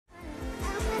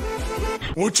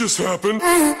What just happened?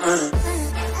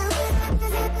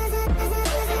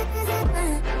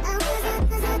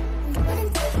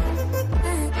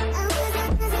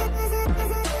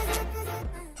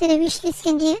 Saya dah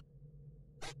wishlistkan dia.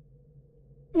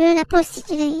 Belum nak post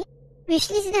je lagi.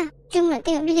 Wishlist dah. Cuma nak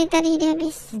tengok bila tarikh dia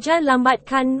habis. Jangan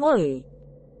lambatkan, oi.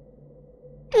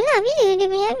 Itulah bila dia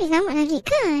punya habis. Lama lagi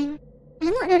kan.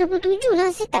 Alamak dah 27 lah.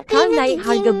 Saya tak Kau claim naik lagi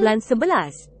harga game. bulan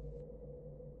 11.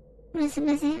 Bulan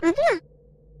 11 saya. Itulah.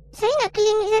 Saya nak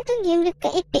claim satu game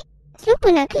dekat Epic. Lupa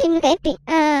nak claim dekat Epic.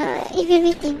 If you're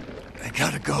waiting. I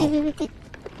gotta go. If you're waiting.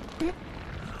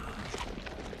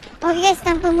 Okay guys,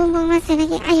 tanpa membuang masa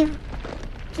lagi. Ayo.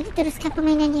 Kita teruskan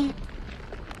permainan dia.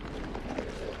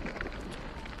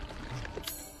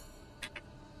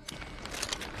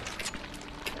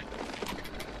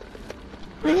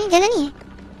 Boleh jalan ni?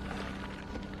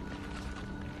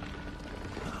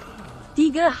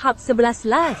 3 hub 11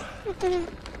 last. Betul lah.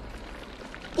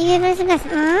 3 11.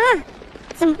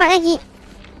 Sempat lagi.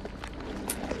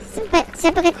 Sempat.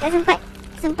 Siapa kata tak sempat?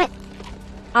 Sempat.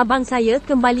 Abang saya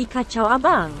kembali kacau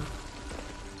abang.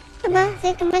 Abang,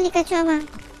 saya kembali kacau abang.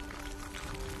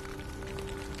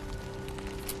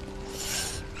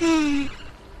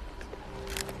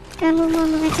 Kamu mau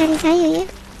mengacari saya ya?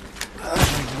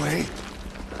 Wait.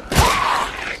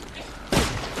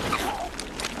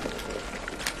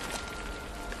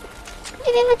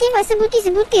 Dia memang tembak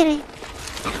sebutir-sebutir eh.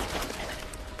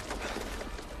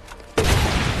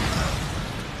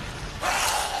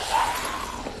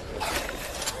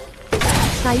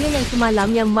 Saya yang semalam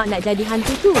yang mak nak jadi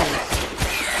hantu tu.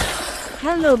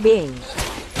 Hello, Bing.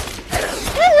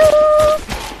 Hello.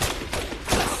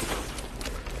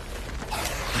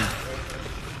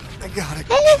 I gotta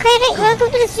go. Hello, Kairat. Welcome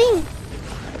to the stream.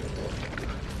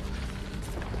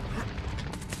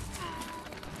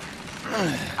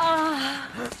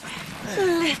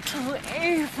 Little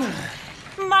Ava,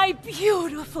 my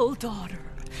beautiful daughter.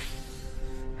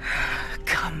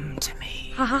 Come to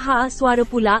me. Hahaha, suara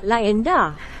pula lain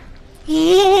dah.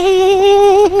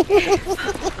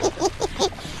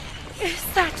 Is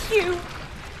that you?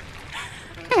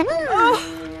 Oh,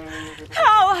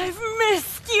 how I've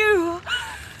missed you.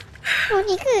 Oh,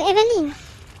 ni ke Evelyn?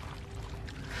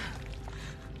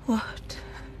 What?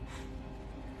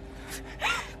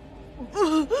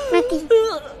 Mati.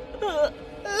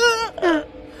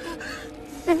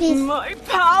 Habis. My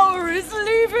power is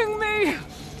leaving me.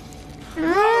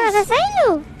 Rasain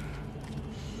lu.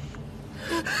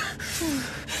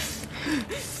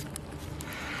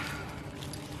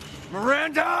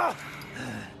 Miranda!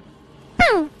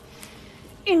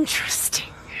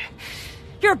 Interesting.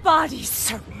 Your body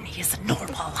certainly isn't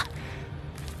normal.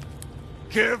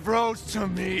 Give Rose to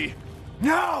me.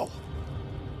 Now!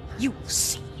 You will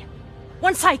see.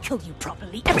 Once I kill you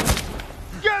properly, everything.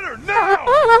 Get her now!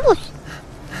 Bagus.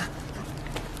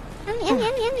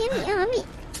 Ambil.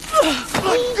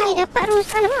 Dia dapat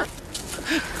Rose. Alamak.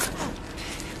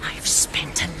 I've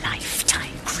spent a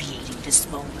lifetime creating this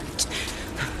moment.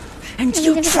 And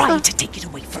you tried to take it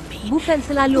away from me. Bukan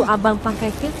selalu abang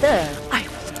pakai filter. I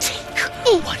will take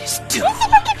what is due. Saya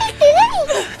pakai filter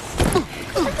lagi.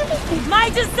 My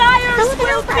desires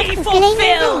will be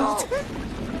fulfilled.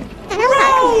 Tak nampak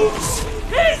aku. Rose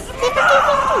is Saya pakai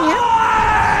filter ya.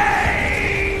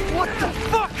 What the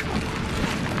fuck?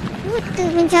 What the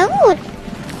menjawut.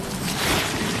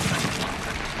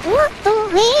 What the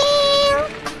hell?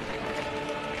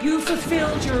 You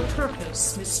fulfilled your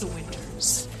purpose, Mr.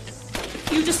 Winters.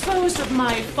 You disposed of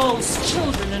my false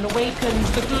children and awakened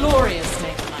the glorious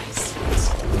Megamyces.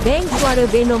 Bang, suara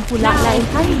Venom pula lain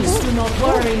kali. Please do not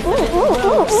worry for little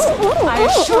Rose. I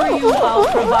assure you I'll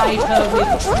provide her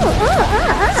with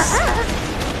treats.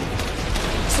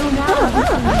 So now you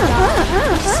can die.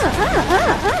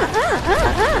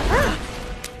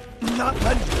 Not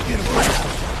letting you get away.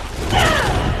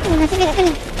 Nanti dia nak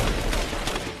kena.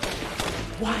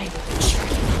 Why would you?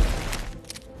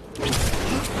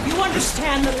 You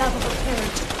understand the love of a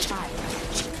parent to a child.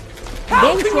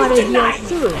 Bang, suara dia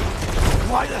sur.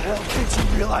 Why the hell can't you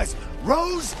realize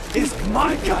Rose is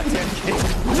my goddamn kid,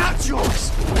 not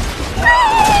yours?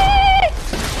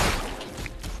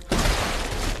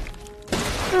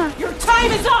 Your time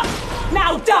is up!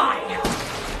 Now die!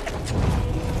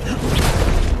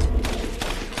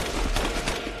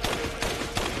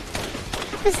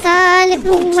 Besar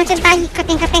lebu macam tahi.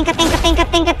 Kateng.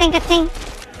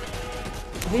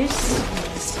 This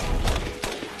is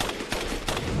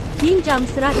Pinjam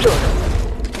 100.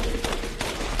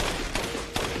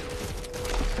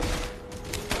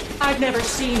 I've never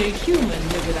seen a human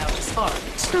live without his heart.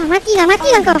 Mati lah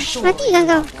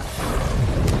kau.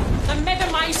 The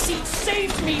Megamycetes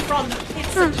saved me from the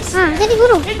pits of despair. Jadi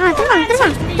guru. It Terbang.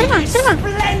 granted me this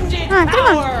splendid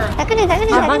power. Tak kena.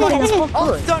 Abang kena All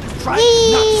fokus. it's done is drive me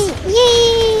nuts.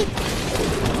 Yeay.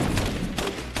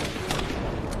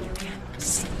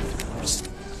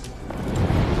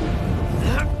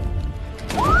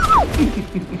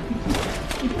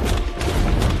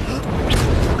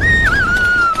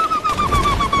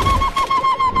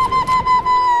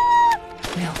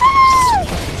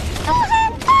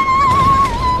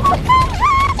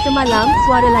 Semalam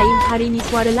suara lain, hari ni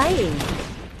suara lain.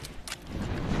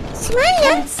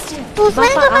 Semalam? Oh,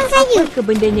 semalam Bapak abang saya. apa ke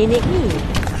benda nenek ni?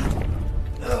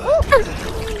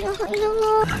 Ya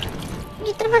Allah.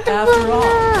 Dia terbang-terbang After all,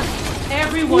 lah.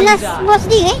 everyone Last died. bos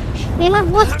dia memang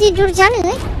bos dia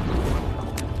Jurjana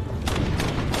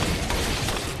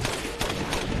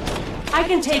I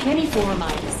can take any form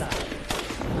I desire,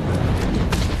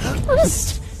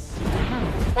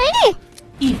 Mana?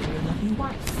 even a loving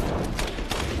wife.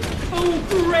 Oh,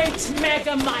 great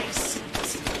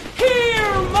Megamyces, hear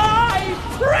my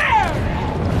prayer!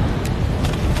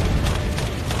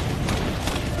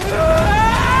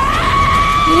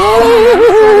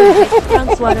 Yang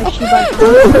suara Shiba.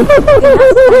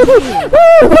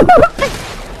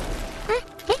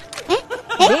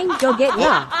 Beng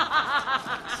jogetlah.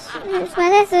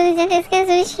 Semalam suara cantik sekarang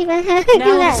suara Shiba. Now,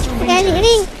 Gelap. Mr. Sekali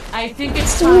ring. Winters, I think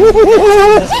it's time to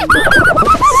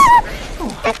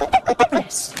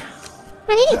rest.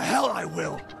 Mana ni? The hell I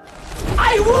will.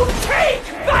 I will take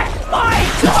back my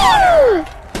daughter!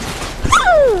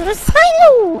 Rasain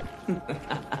lu.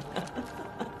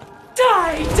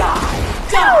 Die, die,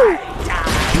 die, die!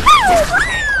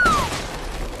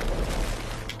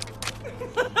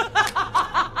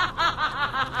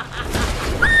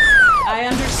 I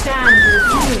understand your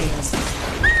feelings.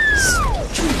 So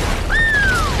true.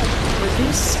 But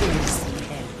this is the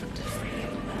end for you.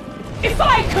 If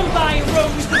I combine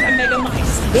Rose with a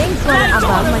Megamyces, Beng suara my abang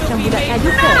daughter macam will be budak made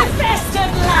kaduka.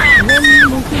 manifested land. Memi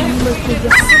mungkin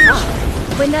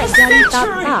 5 penat jari tak.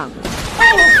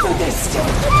 All for this day.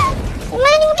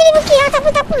 Mana ni mungkin dia mungkin. Tak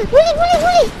apa.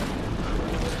 Boleh.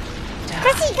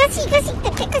 Kasih.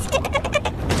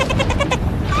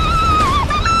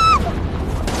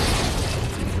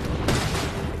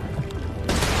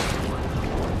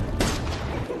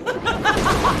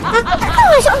 Aku tak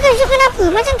tahu shotgun apa.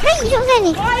 Macam tai shotgun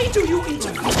ni. Why do you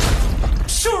intervene?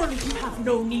 Surely you have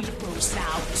no need of Rose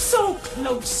now, so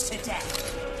close to death.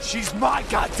 She's my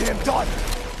goddamn daughter.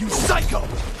 You psycho.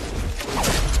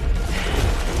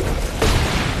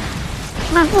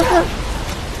 Mampus tu.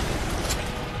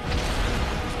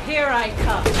 Here I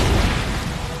come.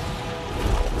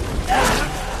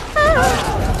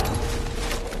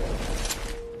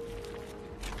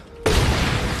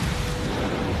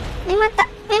 Memang.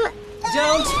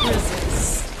 Don't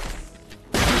resist.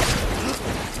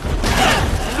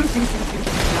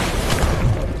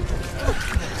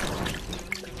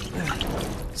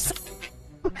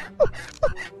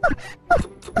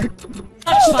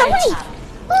 Touch my tap.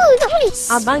 Tak boleh.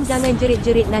 Abang jangan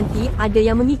jerit-jerit nanti ada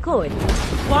yang mengikut.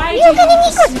 Why Dia do kan you yang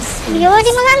ikut. insist? Dia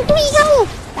menghantui kamu.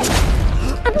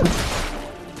 Aduh.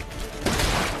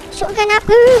 Shotgun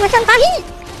apa? Macam tahi.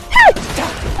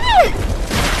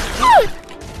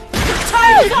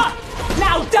 Time is up!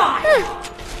 Now die!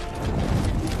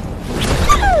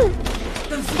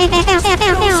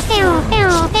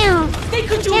 They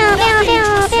could do nothing to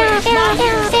assuage my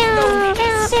years of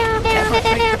loneliness.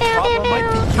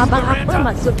 Abang apa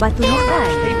maksud batu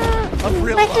nisan? Of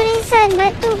real Batu love. nisan.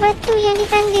 Batu yang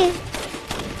ditanda.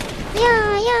 Ya.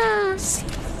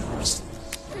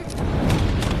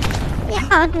 Ya,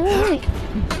 aduh.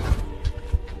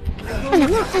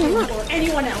 Alamak. Or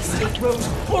anyone else take Rose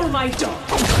or my dog.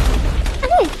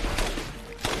 Aduh.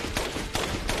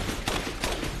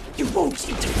 You won't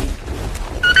intervene.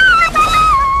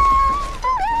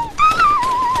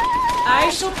 I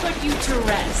shall put you to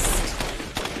rest.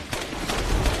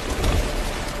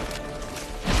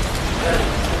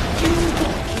 You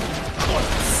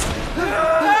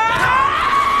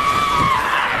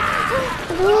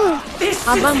Aduh. This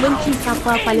Abang is benci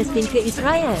kapal Palestin ke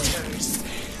Israel.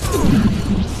 Ini.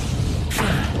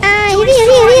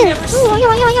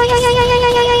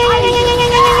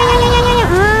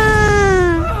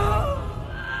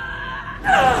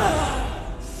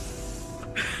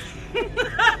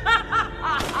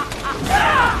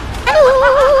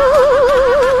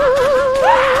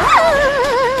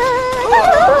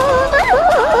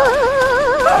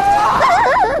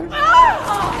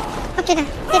 Okey dah,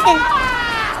 settle.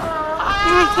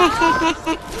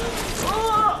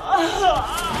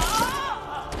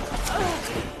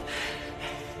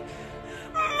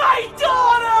 my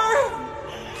daughter!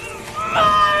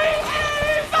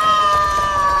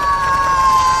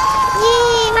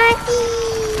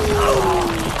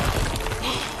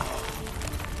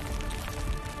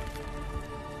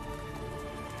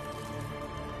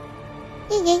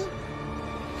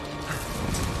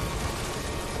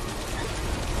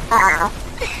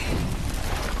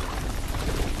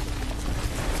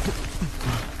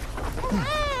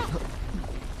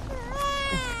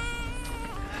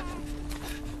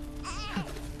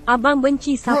 Abang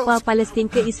benci sapa Palestin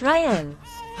ke Israel.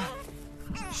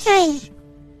 Syai.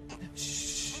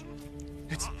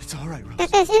 It's all right, Rose.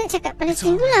 Kakak saya nak cakap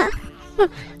Palestin pula.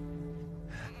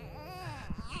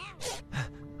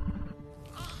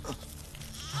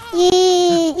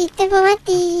 Yeay, Ethan pun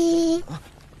mati.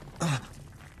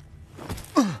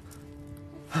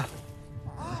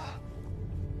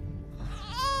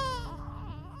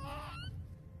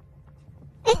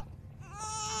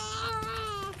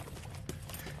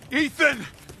 Ethan!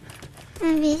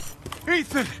 Habis.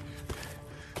 Ethan!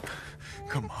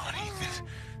 Come on, Ethan.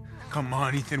 Come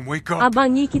on, Ethan, wake up.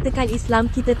 Abang ni kita kan Islam,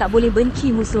 kita tak boleh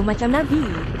benci musuh macam Nabi.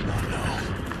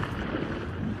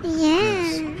 Ya.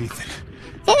 Ethan,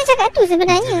 Saya nak cakap tu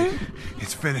sebenarnya.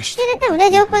 it's finished. Saya dah tahu dah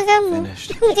jawapan kamu. Finished.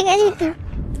 Aku cakap situ.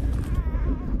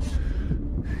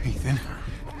 Ethan,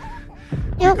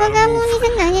 Jawapan kamu ni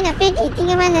senang je nak predict.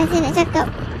 Tinggal malas saya nak cakap.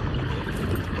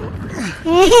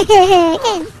 Hehehe,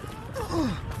 kan?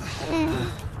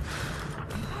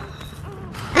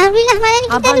 Alhamdulillah malam ni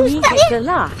kita Abang ada ni ustaz ya. hacker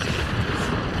lah.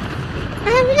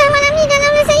 Alhamdulillah malam ni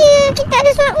dalam saya kita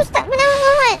ada seorang ustaz bernama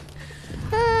Muhammad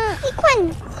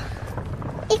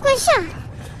Ikhwan Shah.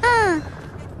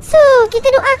 So kita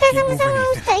doakan sama-sama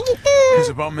ustaz kita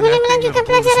boleh melanjutkan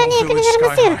pelajarannya ke negara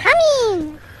Mesir. Amin.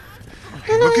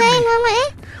 Tolong lain Muhammad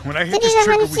when I hit this Jadilah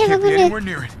trigger, we manusia can't be berguna. anywhere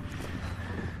near it.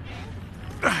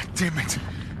 Ah, damn it.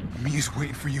 Mia's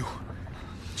waiting for you.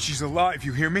 She's alive,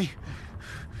 you hear me?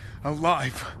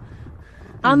 Alive.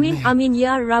 Amin amin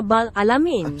ya rabbal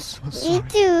alamin. So sorry.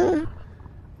 Itu.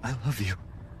 I love you.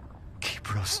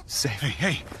 Keep Rose safe.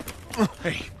 Hey.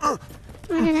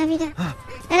 Mana Nabi dah?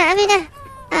 Anak Nabi dah.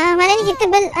 Malam ni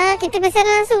kita bersara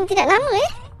langsung tidak lama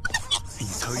You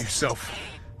tell yourself.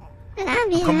 Anak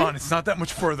Nabi Come on, it's not that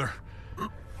much further.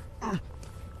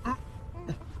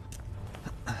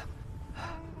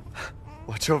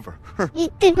 Watch over her.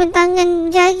 Itu pun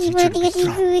tangan jari pun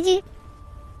tiga-tiga je.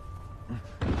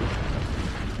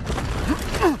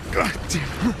 God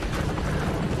damn.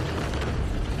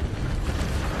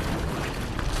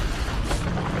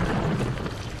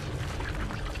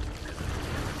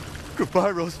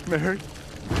 Goodbye, Rosemary.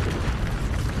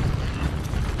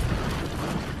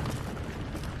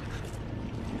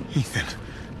 Ethan.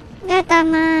 Dah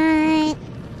tamat.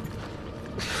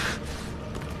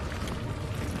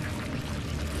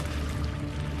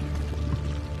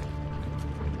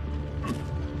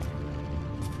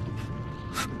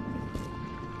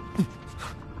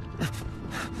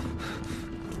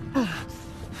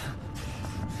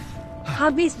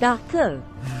 Habis dah ke?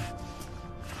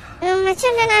 Macam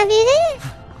dah nak habis ni.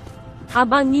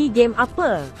 Abang ni game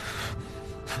apa?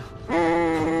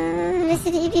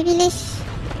 Resident Evil Village.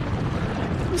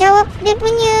 Jawab dia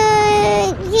punya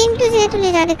game tu saya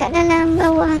tulis dah dekat dalam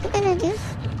bawah tu kan ada.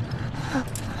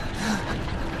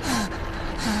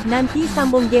 Nanti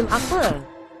sambung game apa?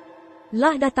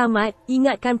 Lah dah tamat,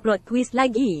 ingatkan plot twist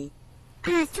lagi.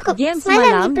 Cukup. Game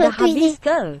semalam je dah plot twist habis dia.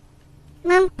 ke?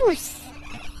 Mampus.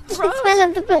 Semalam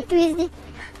tu plot twist dia.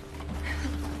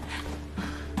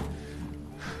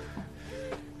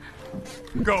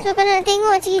 Go. So kalau nak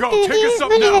tengok cerita Go, take dia us up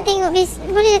boleh now. dah tengok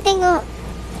boleh dah tengok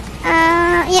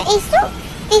yang esok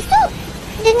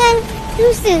dengan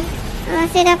lusa.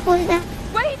 Saya dah post dah.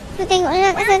 Wait, So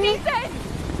tengoklah kat sana. Ethan!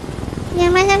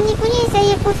 Yang malam ni punya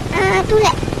saya post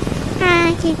tulat.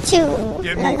 Cucu.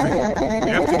 Get moving.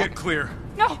 You have to get clear.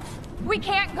 No, we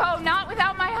can't go, not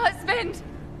without my husband.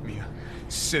 Mia,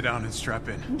 sit down and strap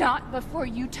in. Not before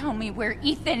you tell me where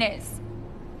Ethan is.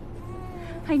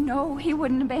 I know he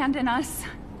wouldn't abandon us.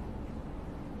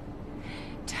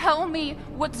 Tell me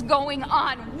what's going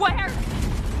on. Where?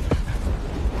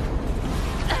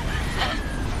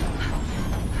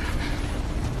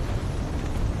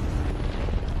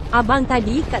 Abang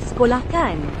tadi kat sekolah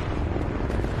kan?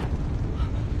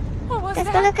 What was Kat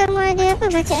sekolah that? kamu ada apa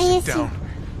bacaan Sit Yasin? down.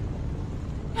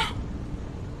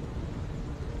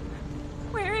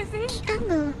 Where is he?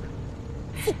 Ambo.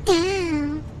 Sit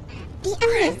down.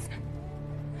 Diam.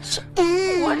 Sit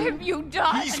down. What have you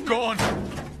done? He's gone.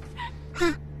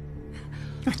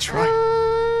 That's right.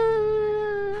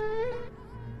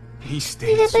 He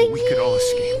stayed Dia so we could all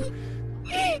pergi. escape.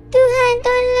 Tuhan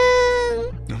tolong.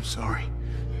 I'm sorry.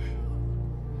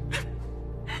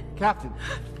 Captain,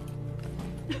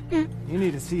 you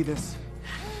need to see this.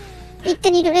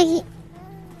 Ethan hidup lagi.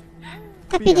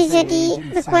 Tapi dia BSAA jadi didn't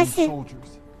send berkuasa.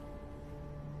 soldiers.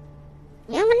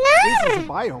 Yang This benar. is a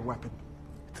bioweapon.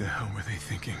 The hell were they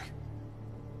thinking?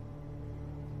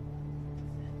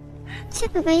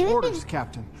 Siapa bioweapon? Orders,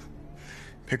 Captain.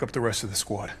 Pick up the rest of the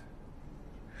squad.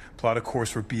 Plot a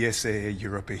course for BSA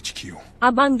Europe HQ.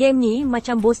 Abang game ni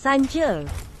macam bosan je.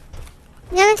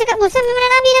 Jangan cakap bosan, memang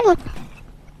dah habis dah pun.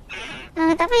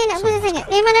 Tak payah nak bosan sangat.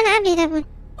 Memang dah nak habis dah pun.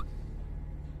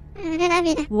 Dah nak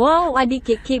habis dah. Wow, adik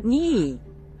kek-kek ni.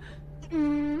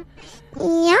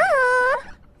 Ya.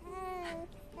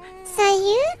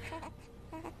 Saya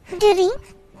Deri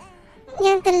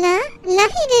yang telah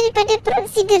lahir daripada perut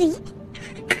si Deri.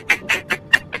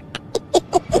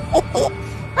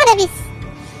 Oh, dah habis.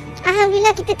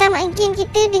 Alhamdulillah kita tamat game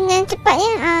kita dengan cepat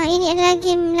ya. Ini adalah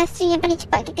game last stream yang paling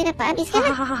cepat kita dapat habiskan.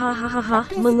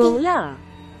 Mengonglah.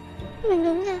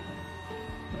 Mengonglah.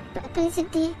 Paling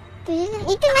sedih. Tu je lah.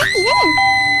 Itu mati kan?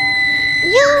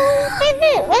 Yo,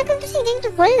 favorite. Welcome to see. Thank you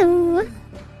to follow.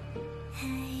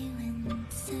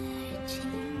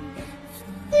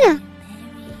 Ya.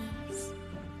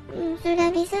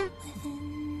 Sudah habis lah.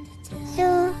 So,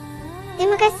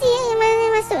 terima kasih yang mana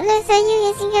masuk live saya,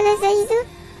 yang singgah live saya tu.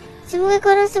 Semoga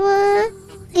korang semua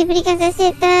diberikan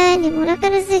kesihatan,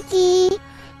 dimurahkan rezeki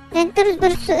dan terus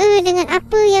berusaha dengan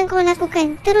apa yang korang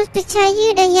lakukan. Terus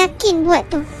percaya dan yakin buat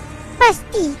tu.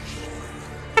 Pasti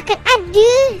akan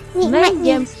ada nikmatnya. Main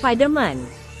game Spiderman.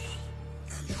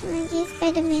 Main game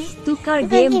Spiderman. Tukar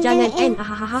game Jangan end.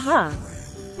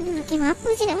 Game apa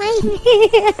sih nak main?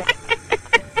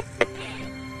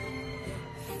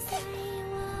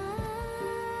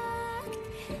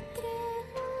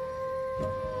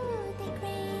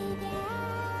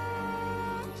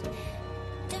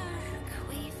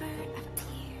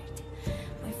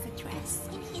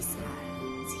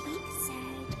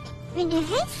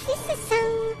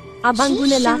 Abang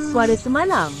gunalah suara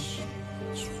semalam.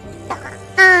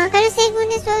 Kalau saya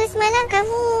guna suara semalam,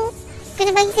 kamu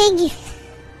kena bagi saya gift.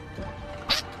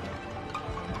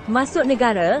 Masuk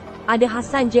negara, ada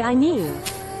Hasan je ani.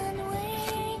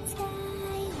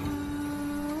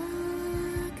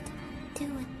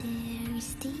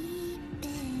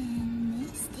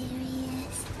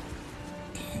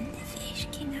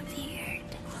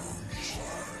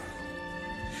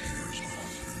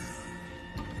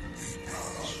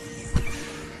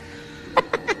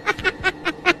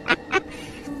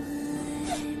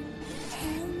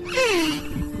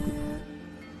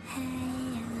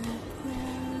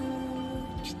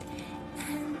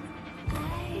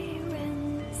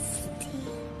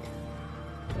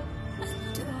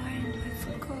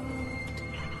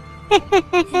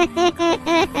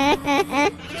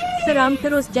 Seram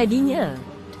terus jadinya.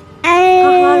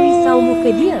 Risau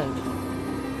muka dia.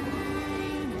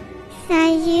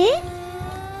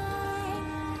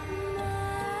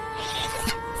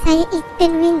 Saya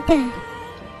Ethan Winter,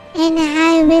 and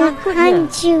I will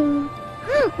hunt you.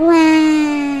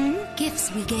 Wow.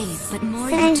 Gifts we gave, but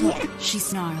more you took, she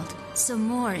snarled. So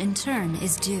more in turn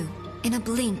is due. In a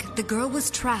blink, the girl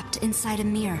was trapped inside a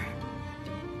mirror.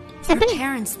 Her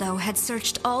parents, though, had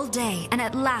searched all day and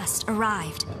at last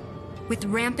arrived. With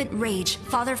rampant rage,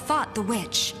 Father fought the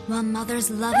witch, while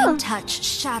Mother's loving touch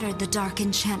shattered the dark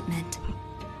enchantment.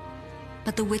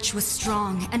 But the witch was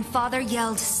strong, and Father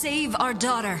yelled, "Save our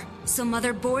daughter!" So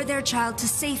Mother bore their child to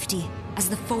safety as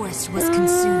the forest was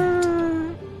consumed.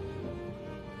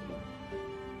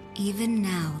 Even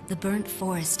now, the burnt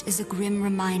forest is a grim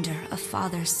reminder of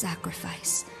Father's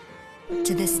sacrifice.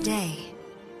 To this day,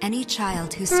 any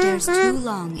child who stares too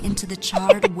long into the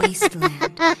charred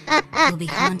wasteland will be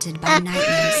haunted by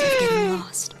nightmares of getting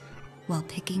lost while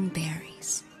picking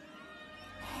berries.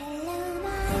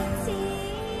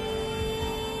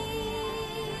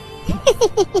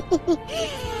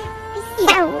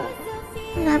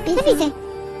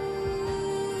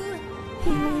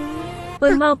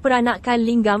 Permau peranakan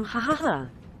linggam.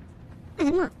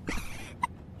 Alamak.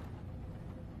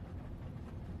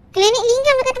 Klinik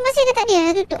linggam dekat tempat saya dah tak ada,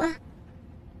 dah tutup lah.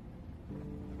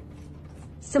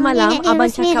 Semalam abang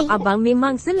cakap abang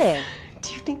memang selek. Do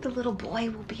you think the little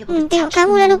boy will be able to tengok touch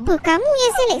kamu the dah moon? lupa. Kamu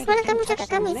yang selek. Semalam kamu cakap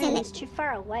kamu yang selek. It's too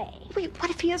far away. Wait, what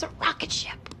if he has a rocket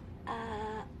ship?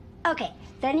 Okay,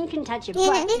 then you can touch it,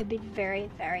 but it'd be very,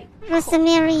 very cool.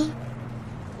 Rosemary.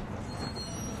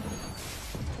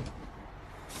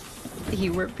 You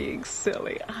were being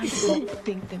silly. I don't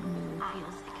think the moon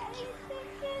feels like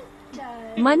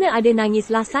it. Mana ada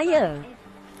nangislah saya.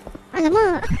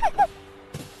 Alamak.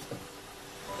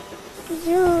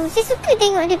 Yo, saya suka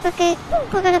tengok dia pakai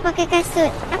kalau pakai kasut.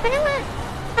 Apa nama?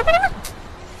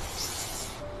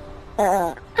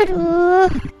 Aduh,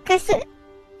 kasut.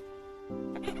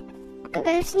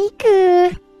 Bukan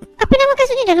sneaker. Apa nama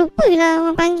kasut ni? Dah lupa lah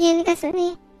orang panggil kasut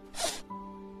ni.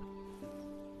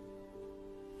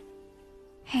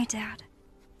 Hey, Dad.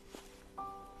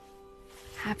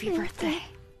 Happy birthday.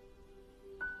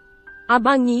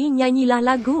 Abang Ni nyanyilah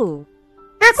lagu.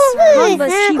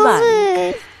 Converse.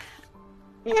 Converse.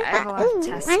 I have a lot of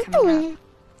tests coming up.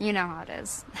 You know how it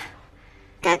is.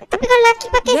 Tapi kalau lelaki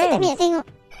pakai saya tak minat tengok.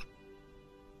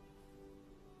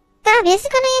 Tak, biasa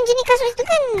kalau yang jenis kasut itu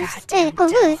kan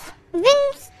Converse.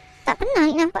 Vans tak pernah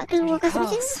nampak keluar kasut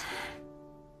macam tu.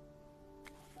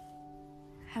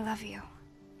 I love you.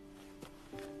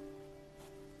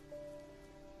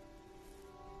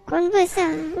 Converse lah.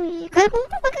 Kalau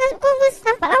perempuan pakai kasut Converse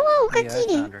nampak Hawau kaki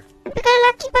dia. Tapi kalau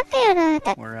lelaki pakai dah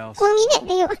tak kurang minat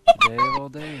tengok. Day of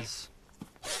all days.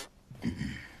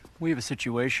 We have a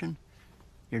situation.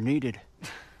 You're needed,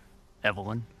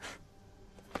 Evelyn.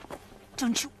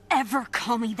 Don't you ever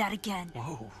call me that again.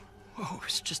 Whoa,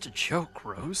 it's just a joke,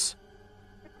 Rose.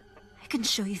 I can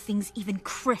show you things even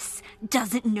Chris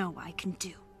doesn't know I can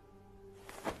do.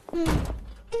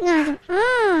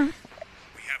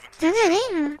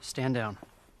 Stand down.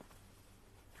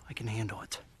 I can handle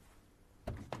it.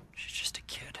 She's just a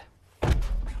kid.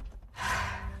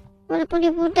 Walaupun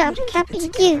dia budak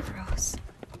tapi dia Rose.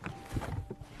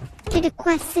 Dia ada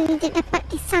kuasa, dia dapat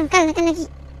disangkalkan lagi.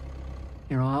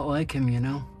 You're a lot like him, you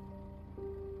know.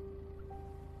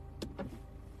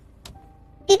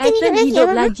 Ethan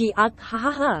hidup lagi.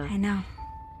 Hahaha. I know.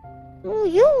 Oh,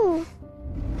 you.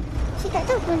 Saya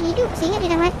tak tahu pun dia hidup. Saya ingat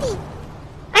dia dah mati.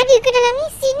 Ada ke dalam ni?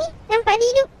 Sini nampak dia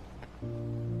hidup.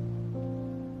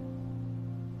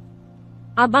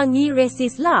 Abang Ni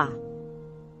resis lah.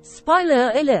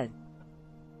 Spoiler alert.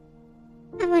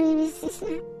 Abang ni resis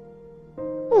lah.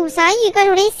 Oh, saya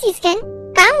kalau resis kan,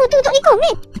 kamu tutup di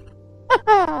komen.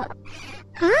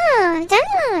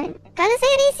 Jangan. Kalau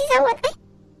saya resis awak,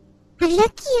 ada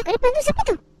lelaki yang kat depan tu, siapa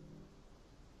tu?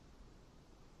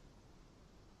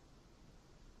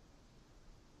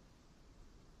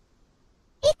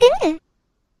 Ethan ke?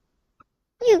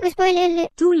 You ke spoiler alert?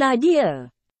 Itulah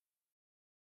dia.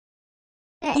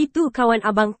 Itu kawan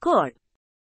abang Kot.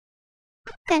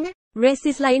 Bukan lah.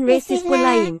 Resis lain, resis pun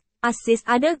lain. Asis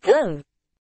ada ke?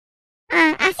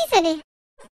 Asis ada.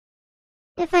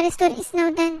 The father story is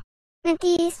now done.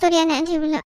 Nanti story anak dia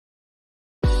pula.